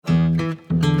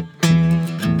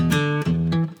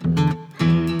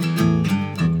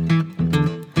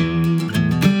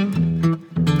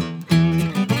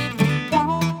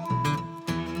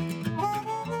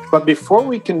But before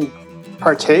we can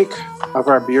partake of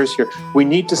our beers here, we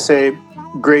need to say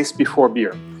grace before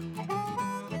beer.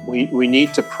 We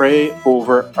need to pray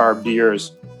over our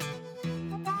beers.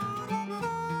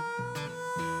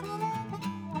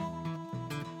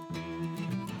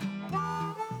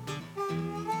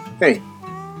 Hey,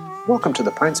 welcome to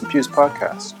the Pints and Pews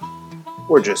podcast.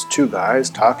 We're just two guys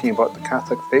talking about the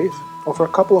Catholic faith over a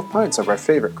couple of pints of our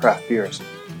favorite craft beers.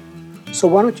 So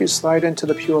why don't you slide into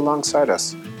the pew alongside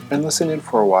us and listen in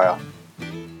for a while.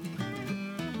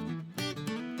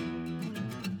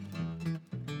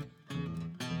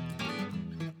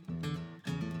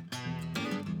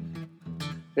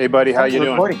 Hey buddy, how you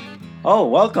doing? Oh,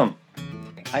 welcome.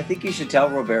 I think you should tell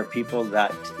Robert people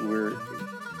that we're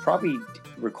probably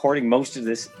recording most of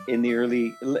this in the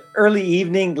early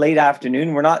evening, late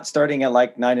afternoon. We're not starting at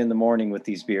like 9 a.m. with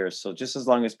these beers. So just as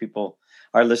long as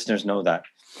our listeners know that.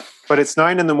 But it's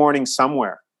 9 a.m.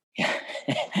 somewhere.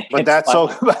 But that's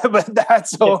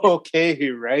okay,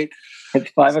 right? It's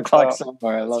 5 o'clock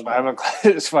somewhere. I love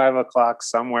it. It's 5 o'clock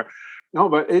somewhere. No,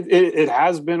 but it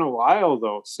has been a while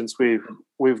though since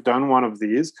we've done one of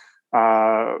these.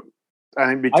 I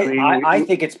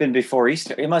think it's been before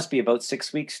Easter. It must be about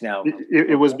 6 weeks now.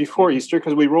 It was before Easter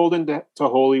because we rolled into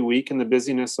Holy Week and the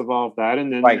busyness of all of that,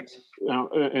 and then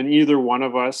and either one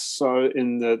of us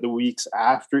in the weeks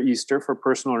after Easter for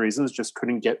personal reasons just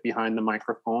couldn't get behind the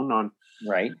microphone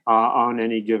on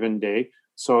any given day.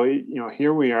 So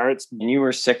here we are. And you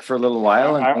were sick for a little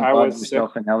while, and I was sick.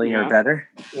 Yourself and Ellie are better.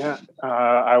 Yeah,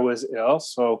 I was ill,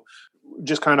 so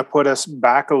just kind of put us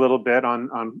back a little bit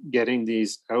on getting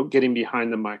these out, getting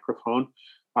behind the microphone.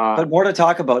 But more to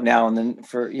talk about now, and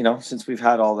then since we've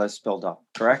had all this build up,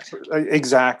 correct?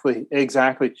 Exactly.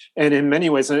 And in many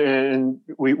ways, and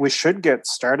we should get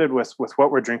started with what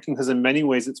we're drinking, because in many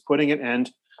ways it's putting an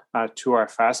end to our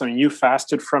fast. I mean, you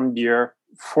fasted from beer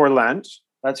for Lent.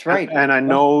 That's right. And I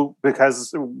know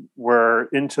because we're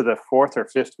into the 4th or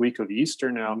 5th week of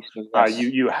Easter now,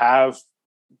 you have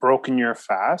broken your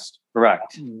fast.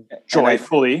 Correct.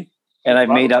 Joyfully. And I've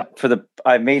made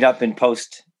up in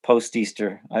post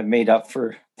Easter. I've made up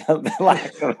for the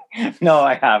lack of. No,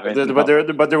 I haven't.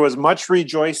 But there was much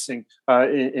rejoicing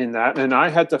in that, and I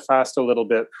had to fast a little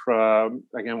bit while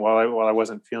I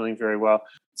wasn't feeling very well.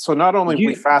 So not only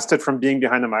we fasted from being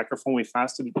behind the microphone, we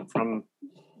fasted from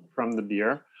the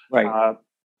beer, right?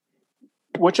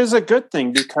 Which is a good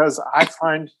thing because I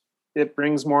find it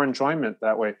brings more enjoyment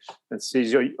that way. And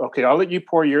see, okay, I'll let you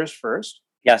pour yours first.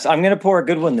 Yes, I'm going to pour a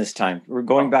good one this time. We're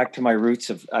going back to my roots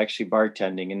of actually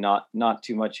bartending and not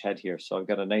too much head here. So I've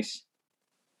got a nice.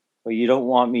 Well, you don't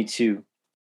want me to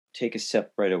take a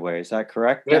sip right away. Is that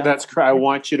correct? Yeah, that's correct. I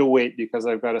want you to wait because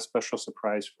I've got a special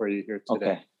surprise for you here today.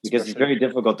 Okay, because it's very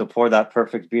difficult to pour that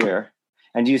perfect beer.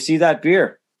 And do you see that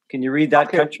beer? Can you read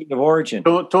that country of origin?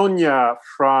 Toña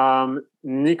from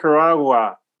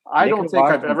Nicaragua. I don't think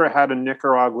I've ever had a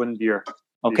Nicaraguan beer.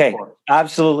 Okay, before.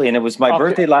 Absolutely. And it was my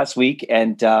birthday last week.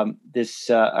 And this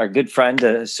our good friend,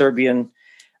 a Serbian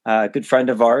good friend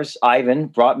of ours, Ivan,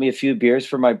 brought me a few beers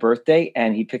for my birthday.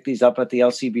 And he picked these up at the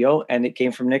LCBO. And it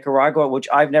came from Nicaragua, which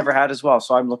I've never had as well.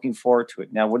 So I'm looking forward to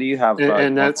it. Now, what do you have?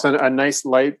 And that's a nice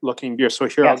light-looking beer. So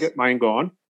here, I'll get mine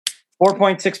going.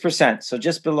 4.6%, so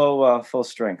just below full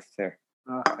strength there.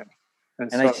 Okay.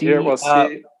 And so I see here, we'll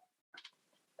see.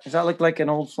 Does that look like an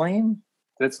Old Flame?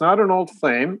 It's not an Old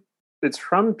Flame. It's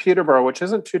from Peterborough, which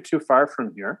isn't too far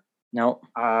from here. No,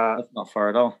 that's not far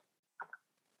at all.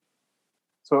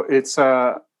 So it's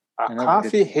a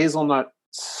coffee hazelnut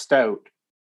stout,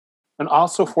 and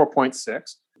also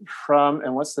 4.6 from,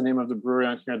 and what's the name of the brewery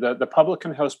on here? The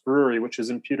Publican House Brewery, which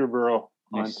is in Peterborough,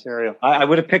 nice. Ontario. I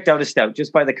would have picked out a stout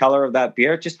just by the color of that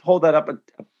beer. Just hold that up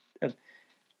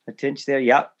a tinge there.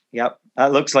 Yep.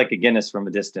 That looks like a Guinness from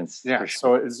a distance. Yeah. Sure.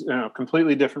 So it's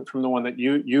completely different from the one that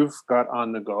you've got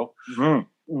on the go.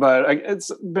 Mm-hmm. But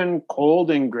it's been cold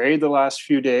and gray the last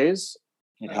few days.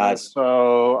 It has.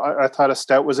 So I thought a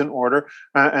stout was in order.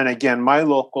 And again, my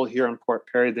local here in Port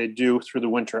Perry, they do through the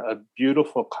winter a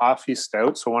beautiful coffee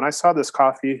stout. So when I saw this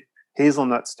coffee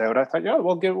hazelnut stout, I thought,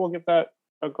 we'll give that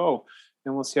a go.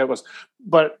 And we'll see how it goes.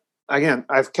 But again,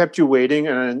 I've kept you waiting,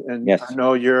 and yes. I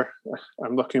know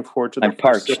I'm looking forward to the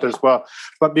first sip as well.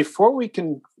 But before we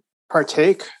can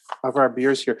partake of our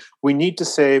beers here, we need to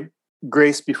say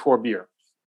grace before beer.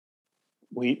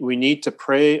 We need to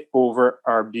pray over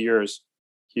our beers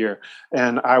here.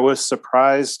 And I was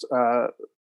surprised a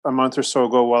month or so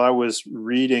ago while I was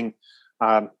reading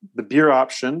The Beer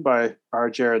Option by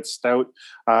R. Jared Stout.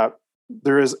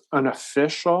 There is an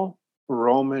official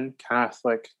Roman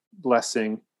Catholic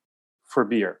blessing for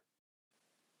beer.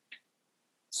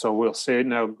 So we'll say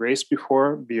now grace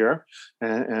before beer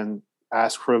and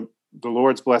ask for the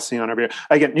Lord's blessing on our beer.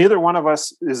 Again, neither one of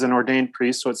us is an ordained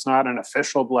priest, so it's not an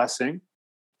official blessing,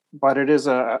 but it is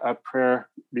a prayer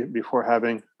before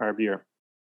having our beer.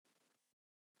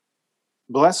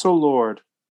 Bless, O Lord,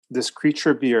 this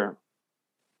creature beer,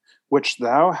 which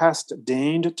thou hast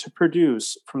deigned to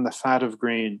produce from the fat of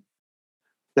grain,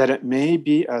 that it may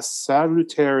be a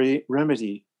salutary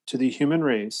remedy to the human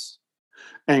race,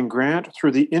 and grant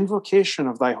through the invocation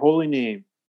of thy holy name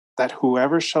that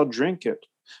whoever shall drink it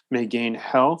may gain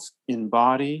health in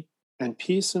body and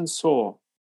peace in soul.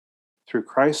 Through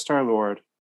Christ our Lord.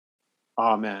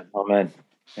 Amen. Amen.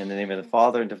 In the name of the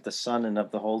Father, and of the Son, and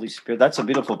of the Holy Spirit. That's a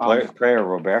beautiful prayer,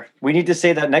 Robert. We need to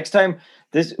say that next time.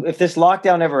 If this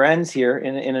lockdown ever ends here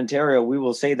in Ontario, we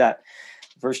will say that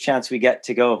first chance we get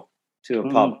to go to a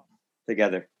pub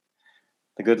together.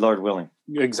 The good Lord willing.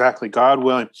 Exactly, God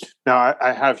willing. Now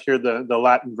I have here the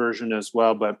Latin version as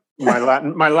well, but my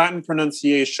Latin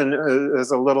pronunciation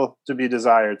is a little to be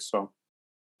desired. So,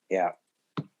 yeah,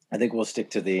 I think we'll stick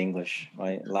to the English.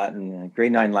 My Latin,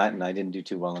 grade 9 Latin, I didn't do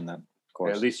too well in that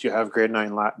course. Yeah, at least you have grade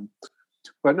 9 Latin.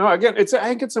 But no, again, I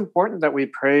think it's important that we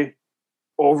pray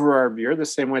over our beer the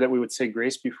same way that we would say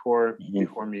grace before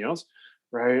meals,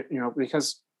 right?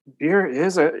 Because beer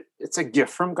it's a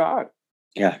gift from God.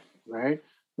 Yeah. Right?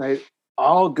 Like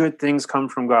all good things come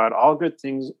from God. All good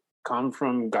things come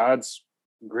from God's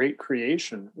great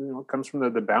creation. It comes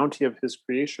from the bounty of his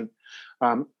creation.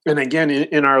 And again,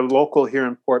 in our local here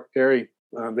in Port Perry,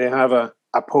 they have a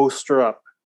poster up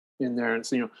in there, and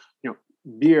so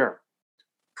beer,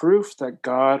 proof that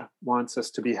God wants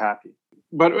us to be happy.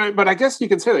 But I guess you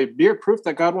can say like beer, proof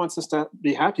that God wants us to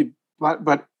be happy.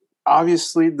 But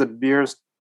obviously, the beer is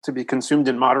to be consumed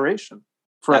in moderation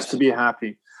for us to be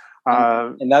happy.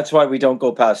 And that's why we don't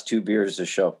go past 2 beers a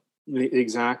show.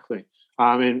 Exactly.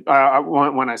 I mean,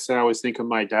 when I say I always think of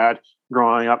my dad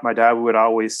growing up, my dad would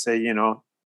always say,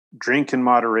 drink in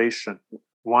moderation,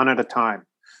 one at a time.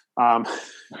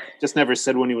 Just never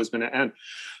said when he was going to end.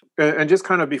 And just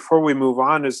kind of before we move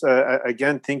on is,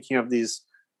 again, thinking of these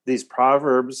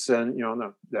proverbs and,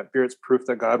 that beer, it's proof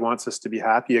that God wants us to be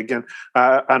happy. Again,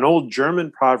 an old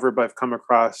German proverb I've come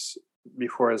across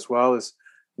before as well is,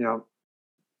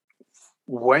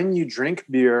 when you drink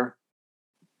beer,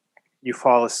 you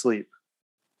fall asleep.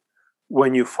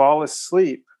 When you fall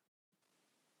asleep,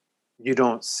 you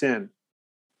don't sin.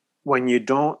 When you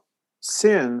don't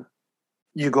sin,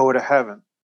 you go to heaven.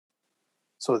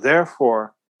 So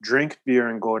therefore, drink beer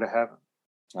and go to heaven.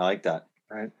 I like that.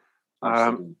 Right?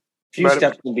 Few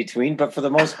steps in between, but for the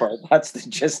most part, that's the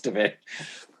gist of it.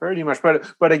 Pretty much.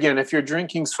 But again, if you're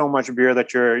drinking so much beer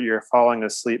that you're falling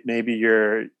asleep, maybe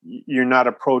you're not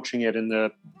approaching it in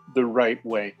the right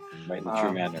way. Right, in the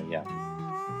true manner, yeah.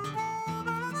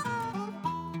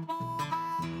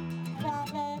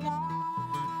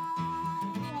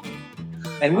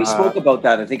 And we spoke about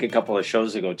that, I think, a couple of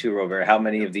shows ago too, Robert, how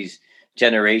many of these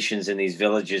generations in these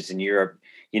villages in Europe,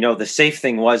 the safe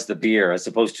thing was the beer as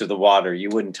opposed to the water. You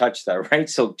wouldn't touch that, right?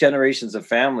 So generations of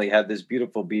family had this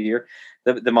beautiful beer.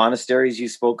 The monasteries you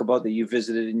spoke about that you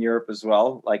visited in Europe as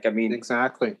well.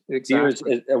 Exactly. Beer is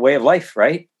a way of life,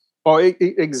 right? Oh,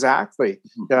 exactly.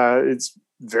 It's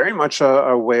very much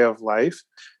a way of life.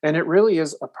 And it really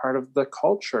is a part of the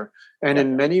culture. And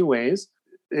in many ways,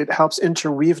 it helps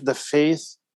interweave the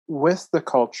faith with the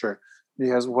culture.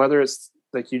 Because whether it's,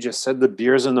 like you just said, the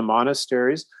beers in the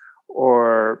monasteries,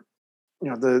 or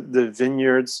the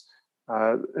vineyards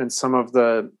and some of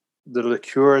the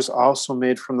liqueurs also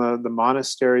made from the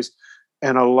monasteries,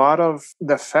 and a lot of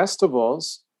the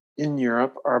festivals in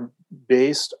Europe are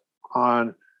based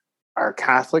on our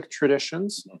Catholic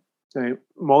traditions.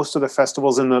 Most of the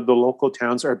festivals in the local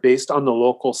towns are based on the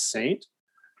local saint,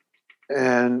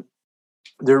 and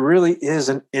there really is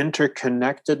an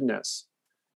interconnectedness,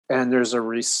 and there's a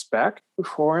respect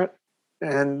for it.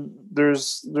 And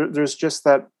there's just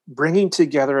that bringing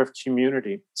together of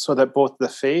community, so that both the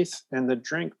faith and the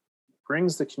drink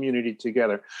brings the community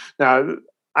together. Now,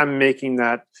 I'm making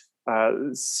that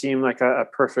seem like a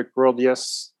perfect world.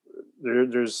 Yes,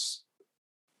 there's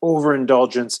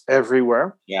overindulgence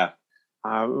everywhere. Yeah,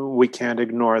 we can't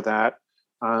ignore that.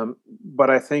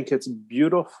 But I think it's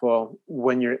beautiful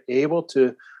when you're able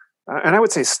to, and I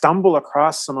would say, stumble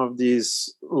across some of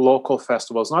these local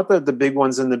festivals, not the big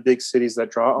ones in the big cities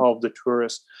that draw all of the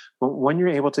tourists, but when you're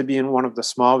able to be in one of the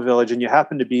small village and you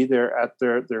happen to be there at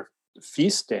their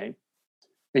feast day,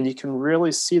 and you can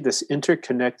really see this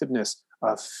interconnectedness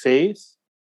of faith,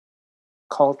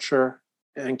 culture,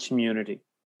 and community.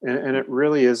 And it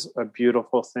really is a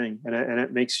beautiful thing. And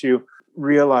it makes you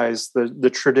realize the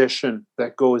tradition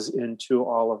that goes into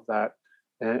all of that,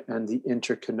 and the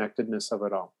interconnectedness of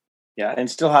it all. Yeah, and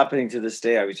still happening to this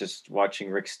day. I was just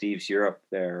watching Rick Steves Europe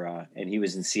there, and he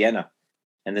was in Siena,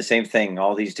 and the same thing.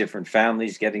 All these different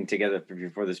families getting together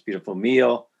for this beautiful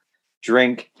meal,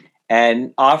 drink,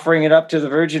 and offering it up to the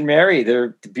Virgin Mary.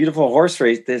 The beautiful horse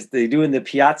race they do in the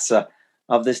piazza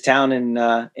of this town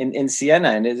in Siena,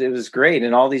 and it was great.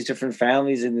 And all these different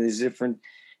families and these different,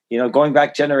 going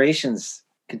back generations,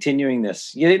 continuing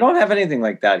this. You don't have anything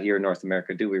like that here in North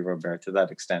America, do we, Robert? To that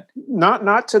extent?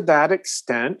 Not to that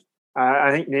extent.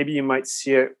 I think maybe you might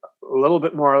see it a little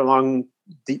bit more along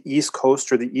the East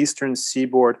Coast or the Eastern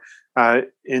Seaboard,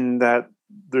 in that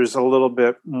there's a little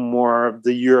bit more of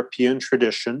the European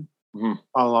tradition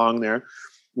along there.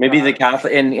 Maybe the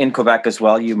Catholic in Quebec as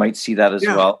well. You might see that as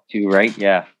well too, right?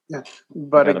 Yeah. Yeah.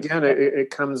 But again, it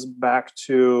comes back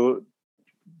to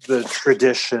the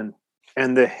tradition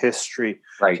and the history.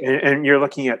 Right. And you're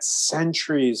looking at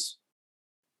centuries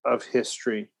of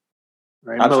history.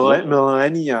 Right,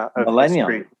 millennia of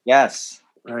history. Yes,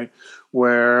 right.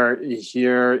 Where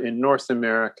here in North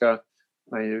America,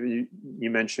 you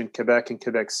mentioned Quebec and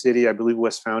Quebec City. I believe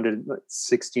was founded in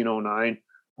 1609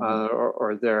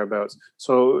 or thereabouts.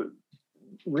 So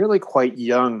really quite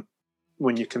young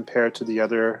when you compare to the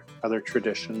other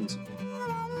traditions.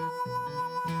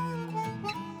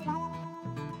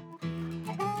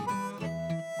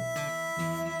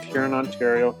 Here in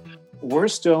Ontario, we're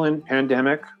still in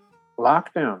pandemic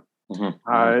lockdown.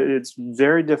 It's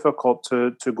very difficult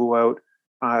to go out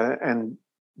and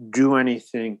do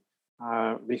anything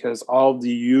because all the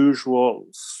usual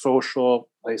social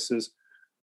places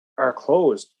are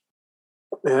closed.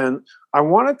 And I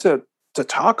wanted to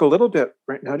talk a little bit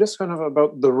right now, just kind of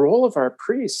about the role of our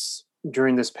priests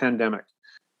during this pandemic.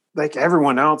 Like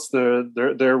everyone else,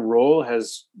 their role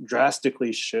has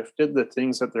drastically shifted. The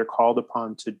things that they're called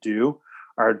upon to do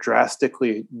are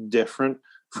drastically different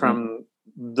from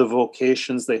the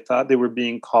vocations they thought they were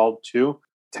being called to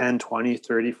 10, 20,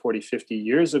 30, 40, 50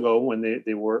 years ago when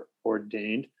they were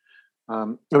ordained.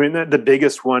 The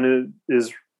biggest one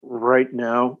is right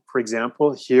now, for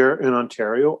example, here in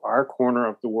Ontario, our corner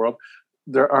of the world,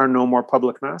 there are no more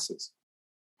public masses.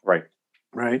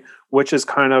 Right. Which is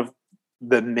kind of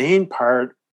the main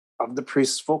part of the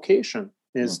priest's vocation,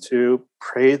 is to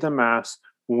pray the Mass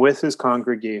with his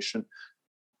congregation,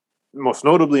 most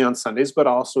notably on Sundays, but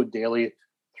also daily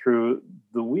through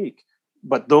the week.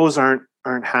 But those aren't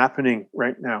happening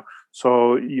right now.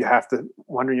 So you have to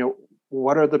wonder,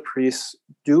 what are the priests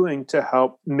doing to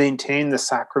help maintain the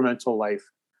sacramental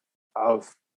life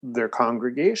of their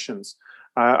congregations?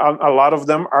 A lot of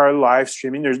them are live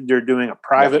streaming. They're doing a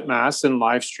private Mass and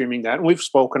live streaming that. And we've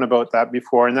spoken about that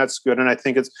before, and that's good. And I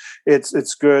think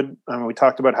it's good. We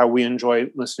talked about how we enjoy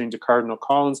listening to Cardinal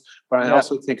Collins, but I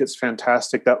also think it's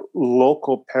fantastic that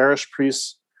local parish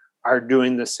priests are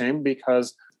doing the same,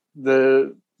 because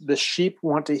the sheep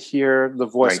want to hear the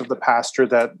voice of the pastor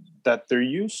that they're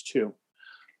used to.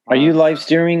 Are you live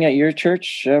streaming at your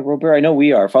church, Robert? I know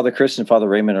we are. Father Chris and Father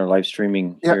Raymond are live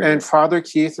streaming. Yeah, and Father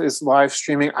Keith is live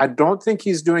streaming. I don't think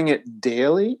he's doing it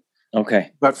daily.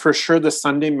 Okay. But for sure, the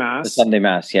Sunday Mass. The Sunday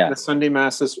Mass, yeah. The Sunday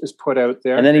Mass is put out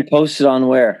there. And then he posted on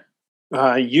where?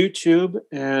 YouTube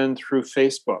and through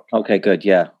Facebook. Okay, good.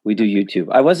 Yeah, we do YouTube.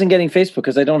 I wasn't getting Facebook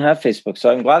because I don't have Facebook, so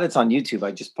I'm glad it's on YouTube.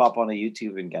 I just pop on a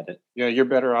YouTube and get it. Yeah, you're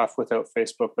better off without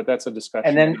Facebook, but that's a discussion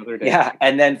and then, another day. Yeah,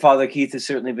 and then Father Keith has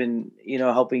certainly been,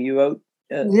 helping you out.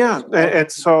 And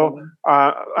so,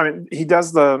 he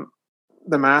does the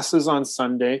Masses on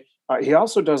Sunday. He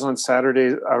also does on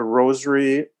Saturday a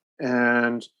rosary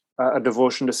and a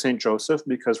devotion to St. Joseph,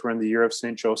 because we're in the year of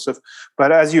St. Joseph.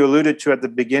 But as you alluded to at the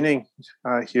beginning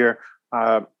here,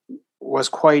 was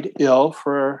quite ill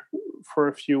for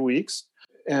a few weeks.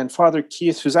 And Father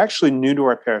Keith, who's actually new to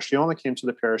our parish, he only came to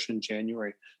the parish in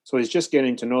January. So he's just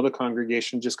getting to know the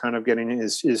congregation, just kind of getting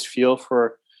his feel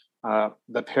for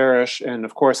the parish. And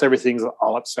of course, everything's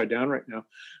all upside down right now.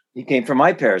 He came from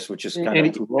my parish, which is kind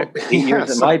of cool. 8 years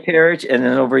in my parish and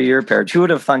then over your parish. Who would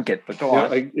have thunk it? But go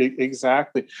on.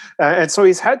 Exactly. And so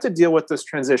he's had to deal with this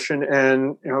transition,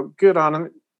 and good on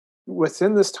him.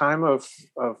 Within this time of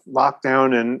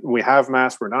lockdown, and we have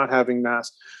Mass, we're not having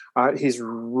Mass, he's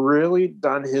really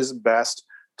done his best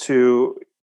to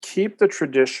keep the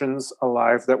traditions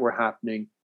alive that were happening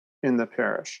in the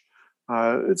parish.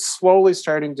 It's slowly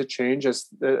starting to change as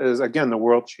again, the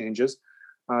world changes.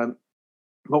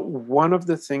 But one of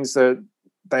the things that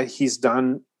he's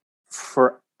done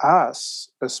for us,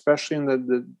 especially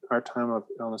in our time of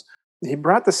illness, he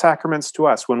brought the sacraments to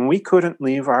us. When we couldn't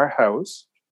leave our house,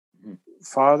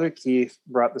 Father Keith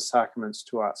brought the sacraments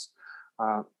to us.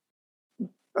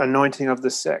 anointing of the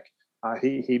sick.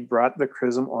 He brought the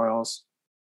chrism oils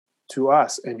to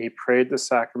us, and he prayed the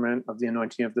sacrament of the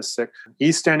anointing of the sick.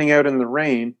 He's standing out in the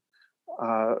rain,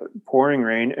 pouring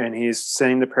rain, and he's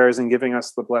saying the prayers and giving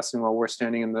us the blessing while we're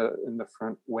standing in the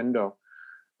front window.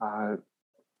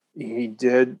 He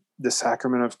did the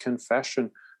sacrament of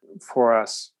confession for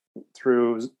us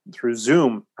through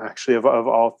Zoom, actually, of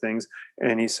all things.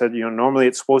 And he said, normally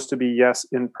it's supposed to be yes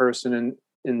in person, and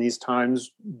in these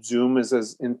times, Zoom is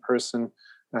as in person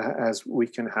as we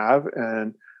can have.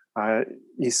 And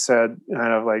he said,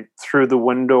 kind of like through the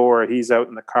window, or he's out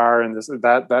in the car, and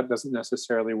that doesn't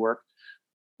necessarily work.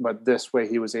 But this way,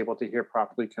 he was able to hear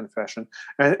properly confession.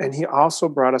 And he also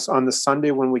brought us on the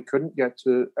Sunday when we couldn't get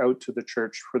out to the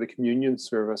church for the communion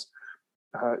service.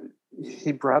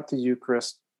 He brought the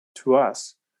Eucharist to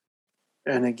us.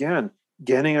 And again,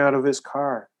 getting out of his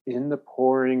car in the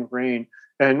pouring rain.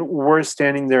 And we're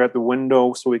standing there at the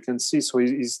window so we can see. So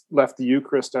he's left the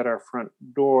Eucharist at our front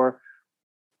door.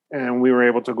 And we were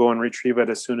able to go and retrieve it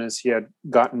as soon as he had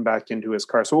gotten back into his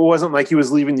car. So it wasn't like he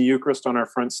was leaving the Eucharist on our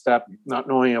front step, not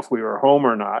knowing if we were home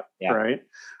or not, right?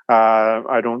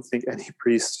 I don't think any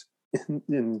priest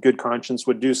in good conscience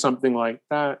would do something like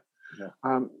that.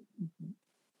 Yeah.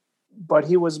 But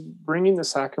he was bringing the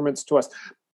sacraments to us.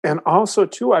 And also,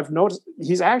 too, I've noticed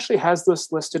he's actually has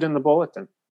this listed in the bulletin.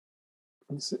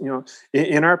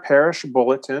 In our parish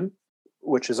bulletin,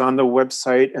 which is on the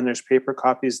website, and there's paper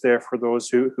copies there for those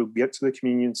who get to the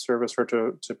communion service or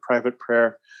to private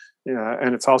prayer.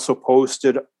 And it's also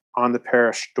posted on the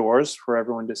parish doors for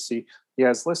everyone to see. He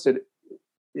has listed,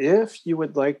 if you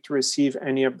would like to receive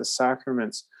any of the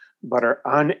sacraments, but are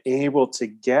unable to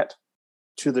get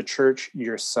to the church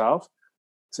yourself,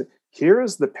 so here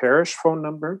is the parish phone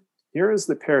number, here is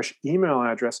the parish email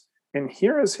address, and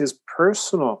here is his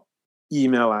personal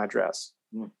email address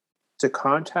to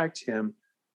contact him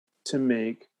to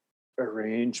make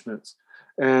arrangements.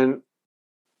 And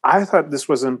I thought this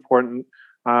was important.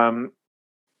 And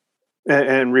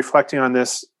reflecting on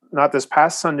this, not this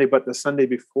past Sunday, but the Sunday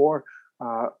before,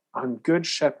 on Good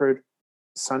Shepherd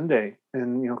Sunday.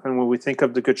 And, when we think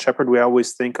of the Good Shepherd, we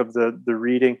always think of the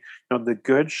reading, the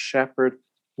Good Shepherd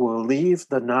will leave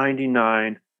the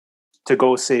 99 to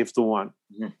go save the one.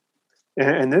 Mm-hmm.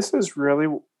 And this is really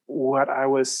what I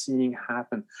was seeing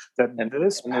happen. That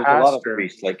this and there's a lot of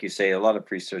priests, like you say, a lot of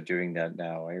priests are doing that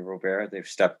now, Robert? They've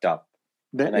stepped up.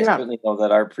 And I certainly know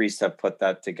that our priests have put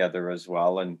that together as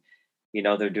well. And,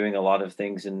 they're doing a lot of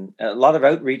things and a lot of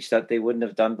outreach that they wouldn't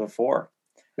have done before.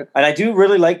 Yeah. And I do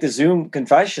really like the Zoom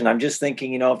confession. I'm just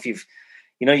thinking, if you've,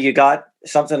 you got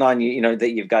something on you,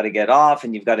 that you've got to get off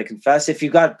and you've got to confess. If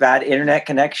you've got bad internet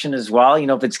connection as well,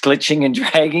 if it's glitching and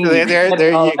dragging. There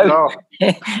you go.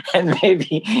 And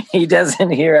maybe he doesn't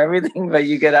hear everything, but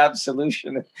you get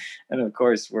absolution. And of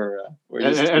course, we're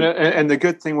and the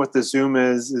good thing with the Zoom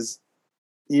is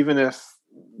even if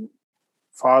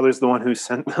Father's the one who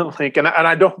sent the link, and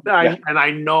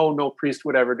I know no priest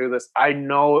would ever do this. I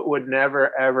know it would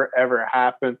never, ever, ever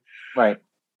happen. Right.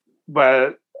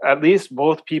 But at least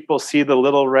both people see the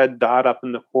little red dot up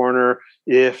in the corner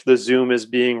if the Zoom is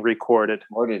being recorded.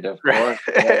 Recorded, of course.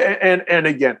 Yeah. and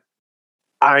again,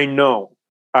 I know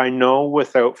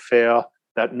without fail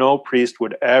that no priest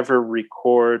would ever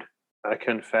record a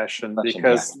confession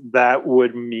because that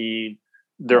would mean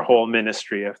their whole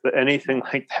ministry. If anything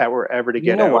like that were ever to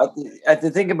get out. What?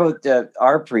 The thing about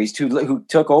our priest who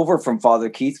took over from Father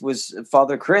Keith was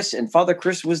Father Chris, and Father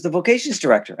Chris was the vocations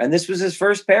director, and this was his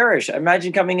first parish.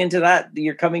 Imagine coming into that.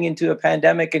 You're coming into a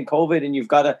pandemic and COVID, and you've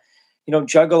got to,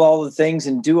 juggle all the things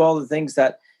and do all the things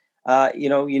that,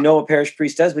 a parish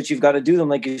priest does, but you've got to do them,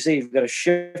 like you say, you've got to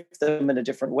shift them in a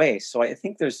different way. So I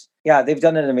think they've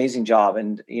done an amazing job,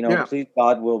 and please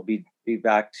God, we'll be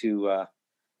back to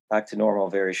normal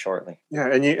very shortly. Yeah,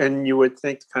 and you would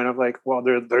think kind of like, well,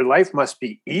 their life must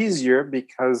be easier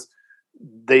because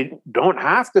they don't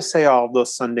have to say all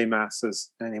those Sunday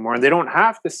masses anymore, and they don't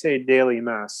have to say daily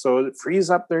mass. So it frees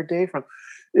up their day from,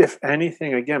 if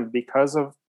anything, again, because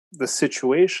of the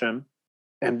situation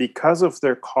and because of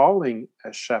their calling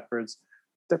as shepherds,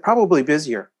 they're probably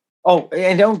busier. Oh,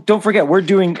 and don't forget, we're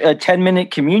doing 10-minute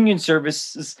communion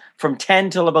services from 10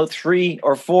 till about 3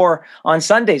 or 4 on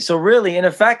Sunday. So really, in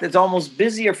effect, it's almost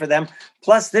busier for them.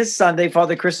 Plus this Sunday,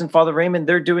 Father Chris and Father Raymond,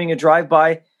 they're doing a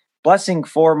drive-by blessing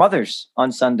for mothers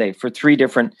on Sunday for 3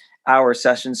 different hour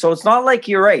sessions. So it's not like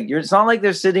you're right. It's not like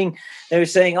they're sitting there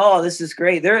saying, oh, this is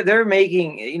great. They're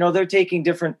making, they're taking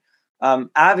different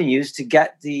avenues to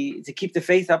keep the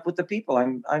faith up with the people.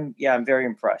 I'm very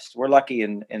impressed. We're lucky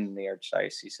in the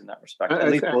Archdiocese in that respect, at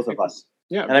least both of us.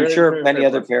 Yeah, and I'm sure many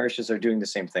other parishes are doing the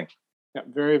same thing. Yeah,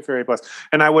 very, very blessed.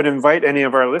 And I would invite any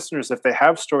of our listeners, if they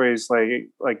have stories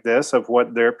like this of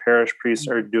what their parish priests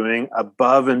are doing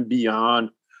above and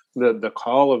beyond the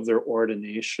call of their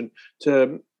ordination,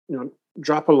 to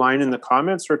drop a line in the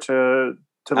comments, or to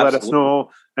let us Absolutely. know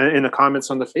in the comments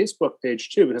on the Facebook page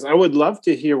too, because I would love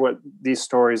to hear what these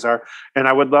stories are, and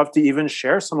I would love to even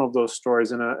share some of those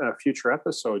stories in a future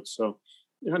episode. So,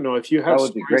 if you have That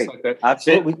would be stories great. like that,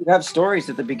 Absolutely. We could have stories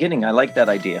at the beginning. I like that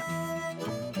idea.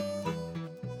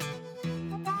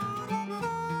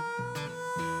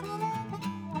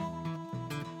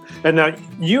 and now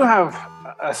you have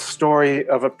a story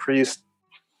of a priest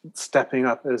stepping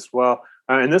up as well.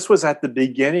 And this was at the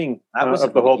beginning That was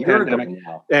of the about a whole year ago pandemic.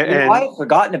 now. And I had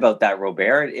forgotten about that,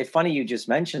 Robert. It's funny you just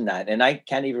mentioned that, and I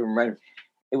can't even remember.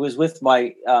 It was with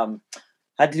my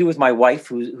had to do with my wife,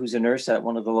 who's a nurse at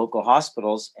one of the local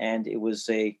hospitals, and it was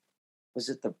it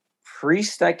the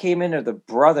priest that came in, or the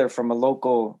brother from a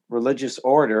local religious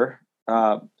order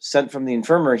sent from the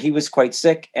infirmary? He was quite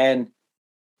sick, and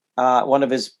one of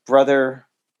his brother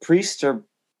priests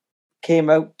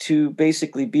came out to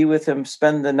basically be with him,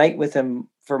 spend the night with him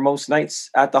for most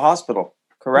nights at the hospital.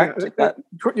 Correct?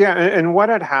 yeah. And what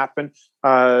had happened?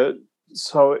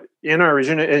 So in our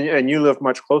region, and you live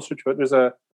much closer to it, there's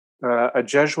a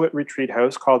Jesuit retreat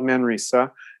house called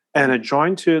Manresa, and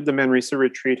adjoined to the Manresa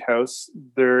retreat house,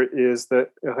 there is the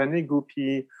René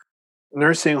Goupil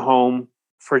nursing home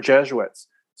for Jesuits.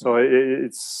 So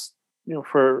it's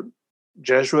for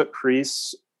Jesuit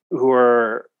priests who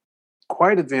are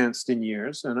quite advanced in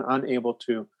years and unable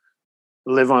to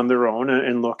live on their own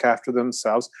and look after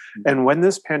themselves. And when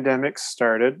this pandemic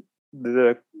started,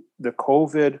 the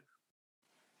COVID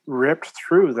ripped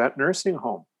through that nursing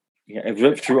home. Yeah, it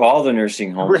ripped through all the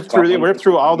nursing homes. Ripped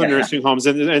through all the nursing homes,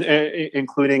 and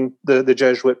including the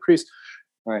Jesuit priests.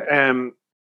 Right. And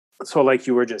so, like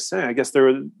you were just saying, I guess there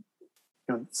were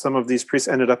some of these priests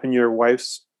ended up in your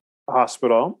wife's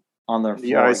hospital on the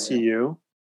ICU.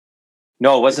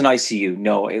 No, it wasn't ICU.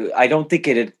 No, I don't think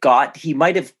it had got. He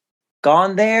might have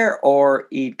gone there, or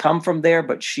he'd come from there,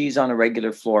 but she's on a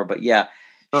regular floor. But yeah,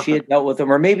 she had dealt with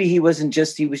him, or maybe he was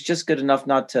just good enough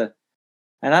not to.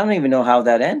 And I don't even know how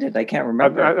that ended. I can't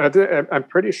remember. I'm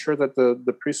pretty sure that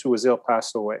the priest who was ill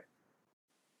passed away.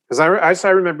 Because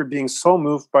I remember being so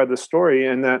moved by the story,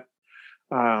 and that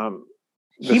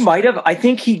he might have. I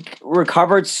think he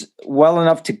recovered well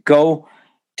enough to go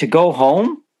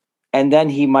home, and then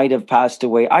he might have passed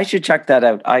away. I should check that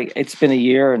out. It's been a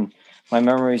year, and my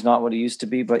memory is not what it used to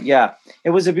be. But yeah, it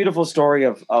was a beautiful story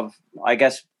of I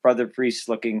guess brother priests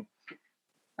looking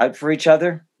out for each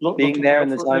other, being there in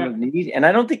the time of need. And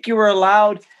I don't think you were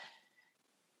allowed.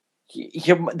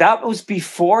 That was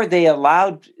before they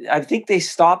allowed. I think they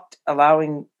stopped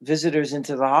allowing visitors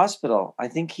into the hospital. I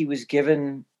think he was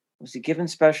given. Was he given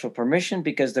special permission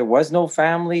because there was no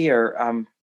family, or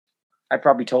I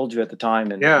probably told you at the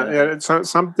time. And it's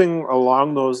something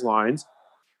along those lines.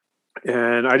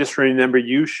 And I just remember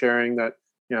you sharing that,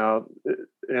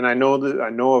 and I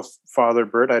know of Father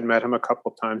Bert. I'd met him a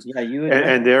couple of times. Yeah,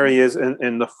 and there he is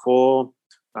in the full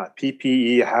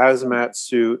PPE hazmat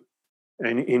suit,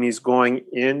 and he's going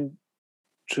in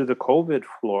to the COVID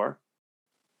floor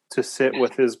to sit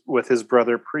with his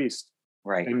brother priest,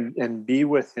 right, and be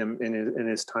with him in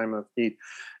his time of need.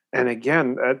 And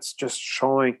again, that's just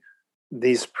showing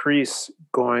these priests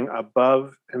going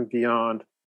above and beyond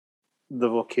the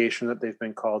vocation that they've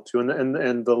been called to,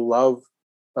 and the love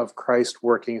of Christ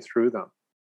working through them.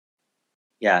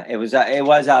 Yeah, it was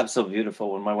absolutely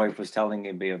beautiful when my wife was telling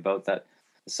me about that,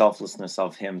 the selflessness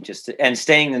of him, and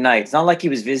staying the night. It's not like he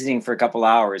was visiting for a couple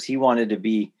hours. He wanted to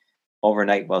be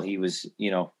overnight while he was,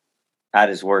 at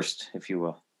his worst, if you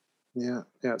will. Yeah.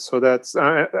 So that's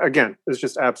again, it's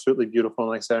just absolutely beautiful. And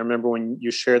like I said, I remember when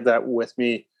you shared that with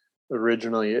me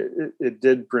originally, it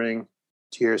did bring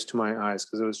tears to my eyes,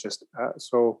 because it was just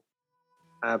so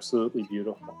absolutely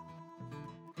beautiful.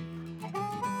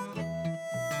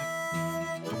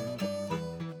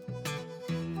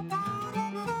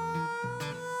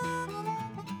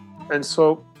 And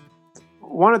so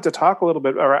wanted to talk a little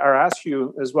bit, or ask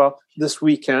you as well, this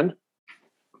weekend,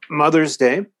 Mother's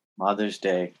Day.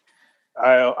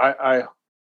 I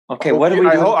okay, what do we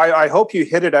do? I hope you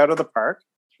hit it out of the park.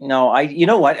 No, you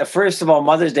know what? First of all,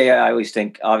 Mother's Day, I always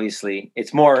think, obviously,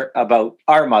 it's more about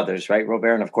our mothers, right,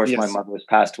 Robert? And of course, My mother was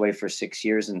passed away for 6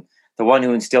 years, and the one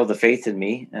who instilled the faith in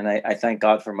me. And I thank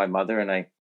God for my mother, and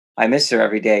I miss her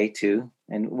every day too.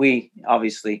 And we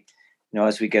obviously,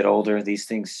 as we get older, these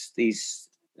things,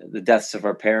 the deaths of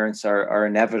our parents are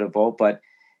inevitable. But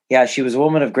yeah, she was a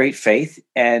woman of great faith,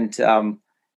 and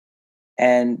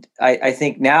And I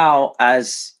think now,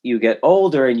 as you get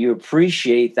older and you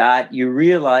appreciate that, you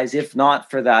realize, if not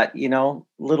for that,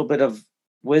 little bit of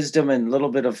wisdom and a little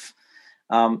bit of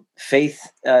faith,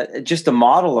 just a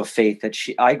model of faith that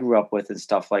I grew up with and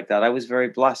stuff like that, I was very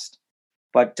blessed.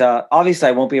 But obviously,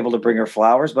 I won't be able to bring her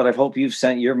flowers, but I hope you've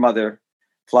sent your mother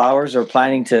flowers or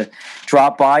planning to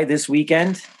drop by this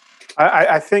weekend.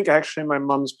 I think actually my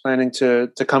mom's planning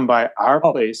to come by our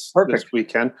place this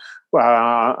weekend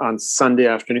on Sunday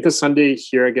afternoon, because Sunday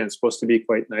here again is supposed to be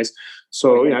quite nice.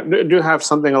 So do have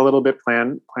something a little bit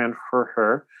planned for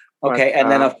her. Okay, and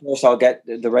then of course I'll get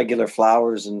the regular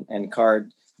flowers and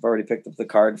card. I've already picked up the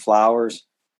card, flowers,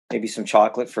 maybe some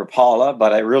chocolate for Paula.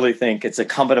 But I really think it's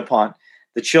incumbent upon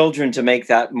the children to make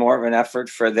that more of an effort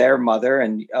for their mother,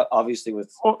 and obviously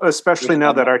especially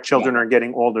now that our children are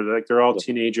getting older, like they're all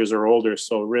teenagers or older,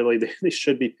 so really they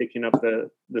should be picking up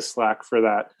the slack for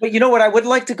that. But you know what, I would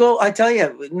like to go, I tell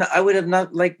you, I would have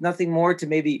nothing more to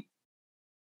maybe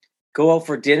go out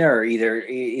for dinner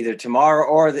either tomorrow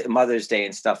or the Mother's Day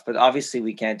and stuff, but obviously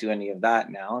we can't do any of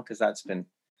that now because that's been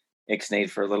ixnayed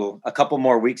for a couple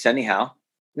more weeks anyhow.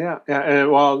 And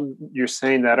while you're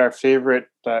saying that, our favorite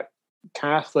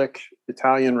Catholic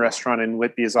Italian restaurant in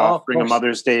Whitby is offering a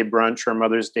Mother's Day brunch or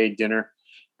Mother's Day dinner.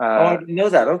 I didn't know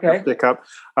that. Okay. Pick up.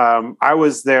 I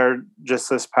was there just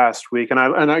this past week,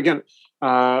 and again,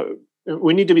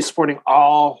 we need to be supporting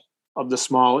all of the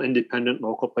small, independent,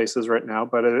 local places right now.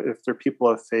 But if they're people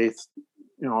of faith,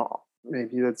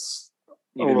 maybe that's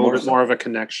a little bit more of a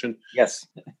connection. Yes.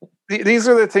 These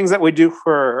are the things that we do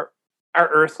for our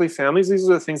earthly families. These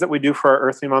are the things that we do for our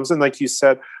earthly moms, and like you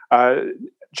said.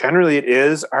 Generally, it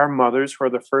is our mothers who are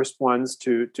the first ones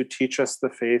to teach us the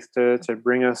faith, to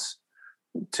bring us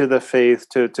to the faith,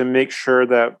 to make sure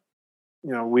that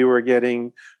we were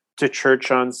getting to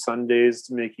church on Sundays,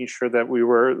 to making sure that we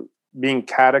were being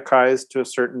catechized to a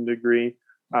certain degree,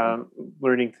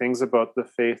 learning things about the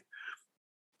faith.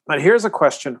 But here's a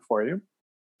question for you: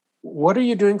 what are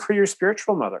you doing for your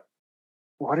spiritual mother?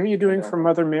 What are you doing for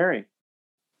Mother Mary?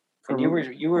 And you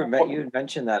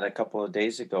mentioned that a couple of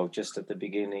days ago, just at the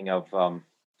beginning of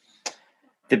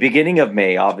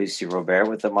May, obviously, Robert,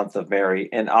 with the month of Mary.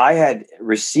 And I had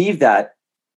received that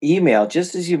email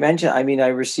just as you mentioned. I mean, I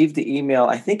received the email,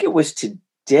 I think it was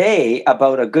today,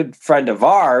 about a good friend of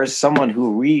ours, someone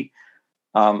who we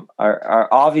are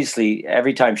obviously,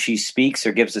 every time she speaks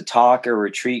or gives a talk or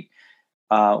retreat,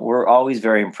 we're always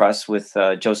very impressed with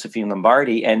Josephine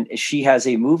Lombardi, and she has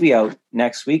a movie out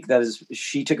next week.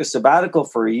 She took a sabbatical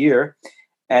for a year,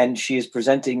 and she is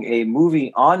presenting a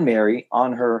movie on Mary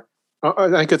on her. I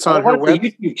think it's on her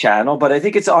YouTube channel, but I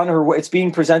think it's on her. It's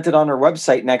being presented on her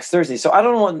website next Thursday. So I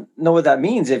don't know what that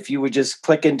means. If you would just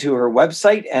click into her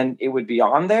website and it would be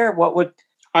on there, what would?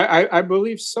 I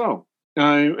believe so.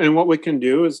 And what we can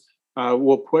do is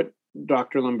we'll put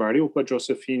Dr. Lombardi, we'll put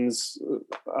Josephine's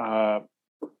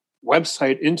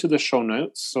website into the show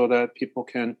notes so that people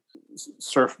can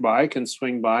can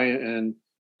swing by and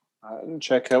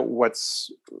check out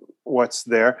what's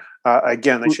there.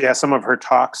 Again, she has some of her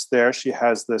talks there. She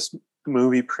has this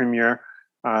movie premiere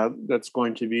that's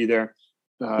going to be there.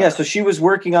 So she was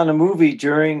working on a movie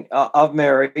during of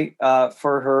Mary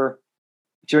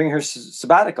during her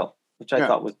sabbatical, which I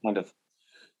thought was kind of.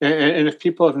 And if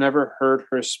people have never heard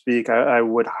her speak, I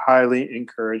would highly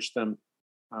encourage them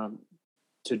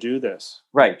to do this.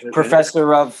 Right.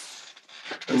 Professor of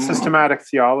systematic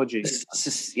theology.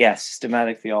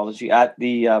 Systematic theology at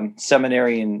the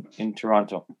seminary in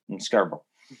Toronto, in Scarborough.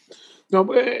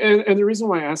 No, and the reason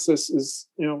why I ask this is,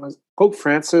 as Pope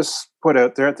Francis put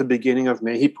out there at the beginning of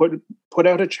May, he put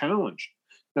out a challenge.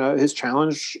 His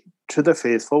challenge to the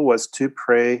faithful was to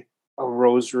pray a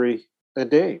rosary a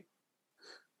day,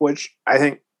 which I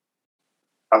think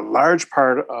a large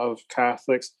part of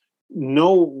Catholics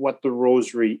know what the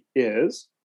rosary is.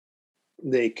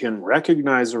 They can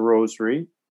recognize a rosary,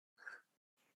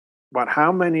 but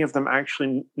how many of them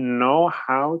actually know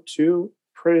how to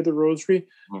pray the rosary?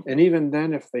 Mm-hmm. And even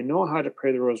then, if they know how to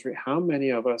pray the rosary, how many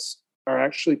of us are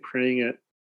actually praying it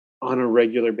on a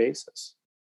regular basis,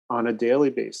 on a daily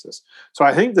basis? So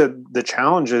I think that the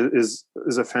challenge is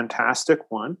a fantastic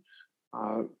one,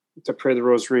 to pray the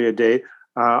rosary a day.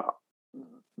 The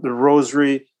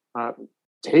rosary,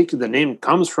 the name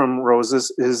comes from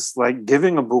roses, is like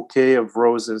giving a bouquet of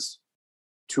roses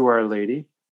to Our Lady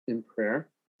in prayer.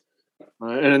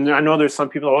 And I know there's some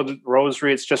people, the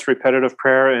rosary, it's just repetitive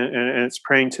prayer and it's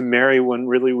praying to Mary, when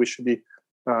really we should be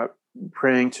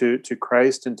praying to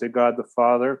Christ and to God the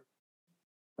Father.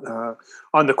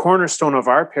 On the cornerstone of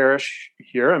our parish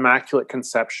here, Immaculate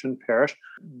Conception Parish,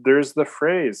 there's the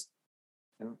phrase,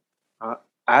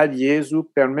 ad Jesu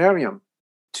per Mariam,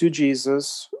 to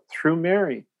Jesus through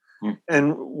Mary.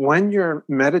 And when you're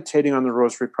meditating on the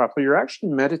rosary properly, you're actually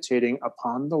meditating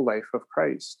upon the life of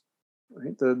Christ.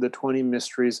 Right? The 20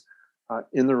 mysteries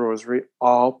in the rosary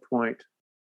all point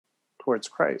towards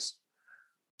Christ.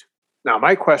 Now,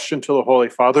 my question to the Holy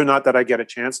Father, not that I get a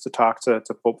chance to talk to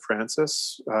Pope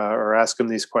Francis or ask him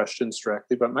these questions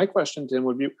directly, but my question to him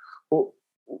would be, well,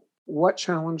 what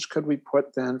challenge could we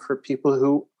put then for people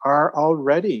who are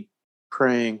already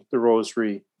praying the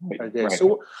rosary a day? Right.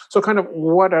 So kind of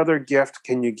what other gift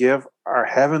can you give our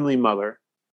Heavenly Mother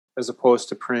as opposed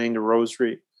to praying the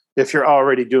rosary, if you're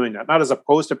already doing that? Not as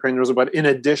opposed to praying the rosary, but in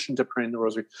addition to praying the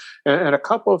rosary. And a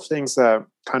couple of things that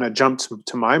kind of jumped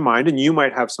to my mind, and you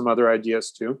might have some other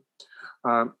ideas too.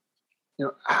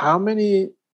 How many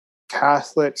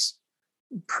Catholics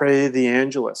pray the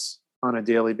Angelus on a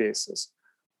daily basis?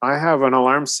 I have an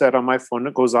alarm set on my phone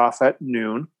that goes off at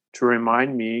noon to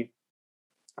remind me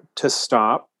to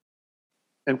stop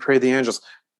and pray the Angelus.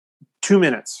 2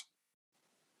 minutes,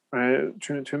 right?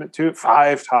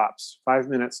 5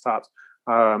 minutes tops.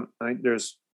 I think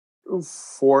there's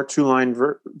 4 2-line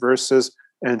verses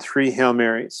and 3 Hail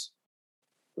Marys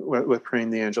with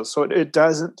praying the Angelus. So it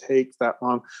doesn't take that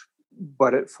long,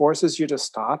 but it forces you to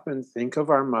stop and think of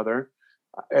our Mother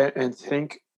and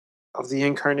think of the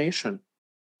Incarnation.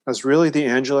 As really the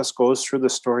Angelus goes through the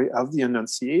story of the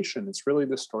Annunciation. It's really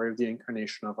the story of the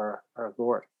Incarnation of our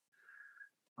Lord.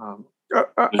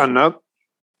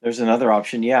 There's another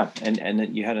option, yeah.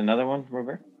 And you had another one,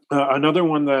 Robert? Another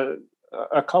one,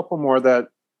 a couple more that,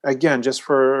 again, just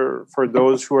for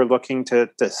those who are looking to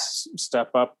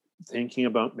step up thinking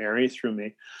about Mary through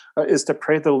me, is to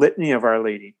pray the Litany of Our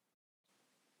Lady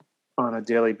on a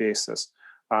daily basis.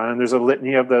 And there's a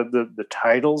litany of the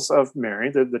titles of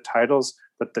Mary, the titles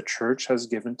that the Church has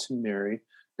given to Mary.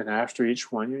 And after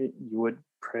each one, you would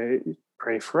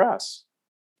pray for us.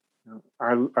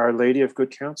 Our Lady of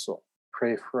Good Counsel,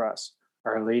 pray for us.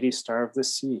 Our Lady Star of the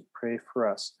Sea, pray for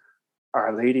us.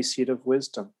 Our Lady Seat of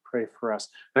Wisdom, pray for us.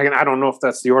 And again, I don't know if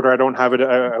that's the order. I don't have it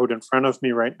out in front of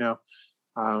me right now.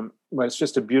 But it's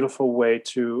just a beautiful way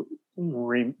to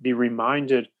be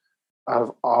reminded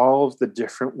of all of the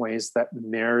different ways that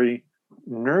Mary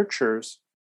nurtures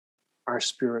our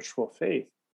spiritual faith.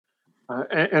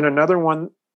 And another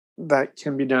one that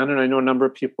can be done, and I know a number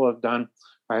of people have done,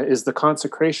 is the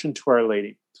consecration to Our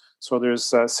Lady. So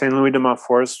there's Saint Louis de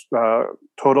Montfort's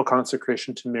Total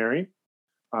Consecration to Mary,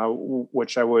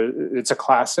 which it's a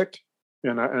classic,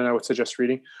 and I would suggest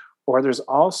reading. Or there's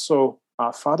also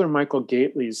Father Michael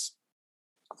Gately's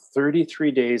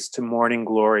 33 Days to Morning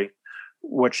Glory,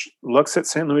 which looks at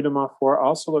Saint Louis de Montfort,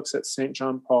 also looks at Saint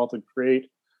John Paul the Great,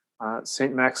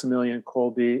 Saint Maximilian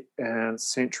Kolbe, and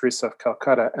Saint Teresa of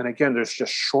Calcutta. And again, there's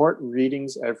just short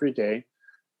readings every day,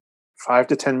 5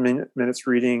 to 10 minutes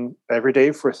reading every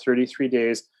day for 33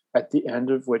 days, at the end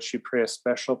of which you pray a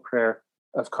special prayer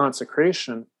of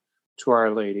consecration to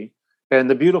Our Lady. And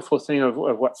the beautiful thing of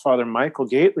what Father Michael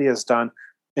Gately has done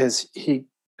is he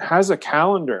has a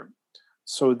calendar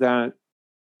so that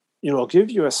it'll give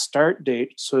you a start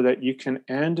date so that you can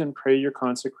end and pray your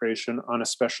consecration on a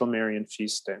special Marian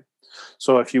feast day.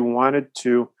 So if you wanted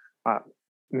to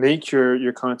make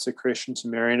your consecration to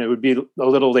Mary, and it would be a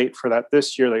little late for that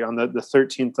this year, like on the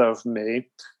 13th of May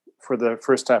for the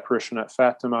first apparition at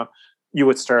Fatima, you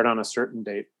would start on a certain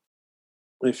date.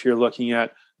 If you're looking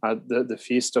at the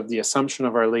Feast of the Assumption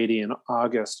of Our Lady in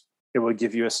August, it will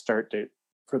give you a start date.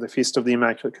 For the Feast of the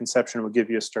Immaculate Conception, it will give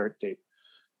you a start date.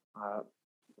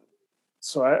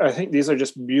 So I think these are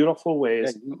just beautiful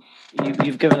ways.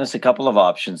 You've given us a couple of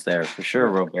options there for sure,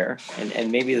 Robert,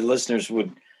 and maybe the listeners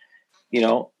would,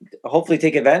 hopefully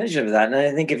take advantage of that. And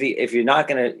I think if you're not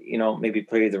going to, maybe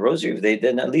pray the Rosary of the Day,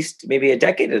 then at least maybe a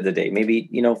decade of the day, maybe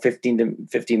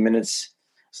 15 minutes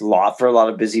is a lot for a lot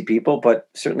of busy people, but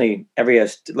certainly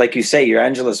like you say, your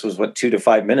Angelus was 2 to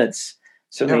 5 minutes.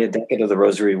 Certainly a decade of the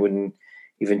Rosary wouldn't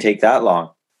even take that long.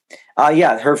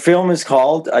 Her film is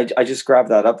called, I just grabbed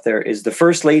that up there, is The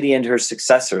First Lady and Her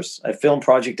Successors, a film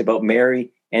project about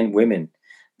Mary and women.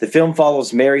 The film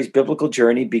follows Mary's biblical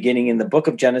journey, beginning in the book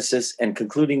of Genesis and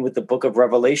concluding with the book of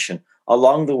Revelation.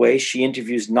 Along the way, she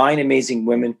interviews 9 amazing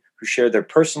women who share their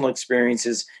personal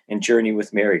experiences and journey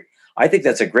with Mary. I think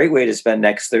that's a great way to spend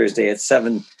next Thursday at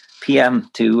 7 p.m.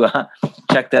 to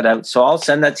check that out. So I'll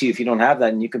send that to you if you don't have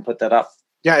that, and you can put that up.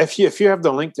 Yeah, if you have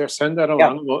the link there, send that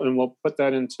along, and we'll put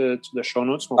that into the show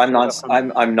notes.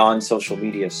 I'm non-social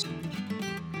media.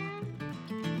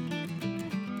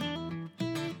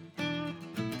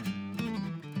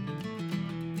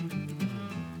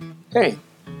 Hey,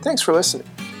 thanks for listening.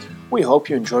 We hope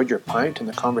you enjoyed your pint and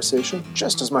the conversation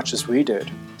just as much as we did,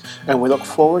 and we look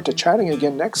forward to chatting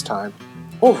again next time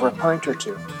over a pint or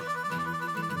two.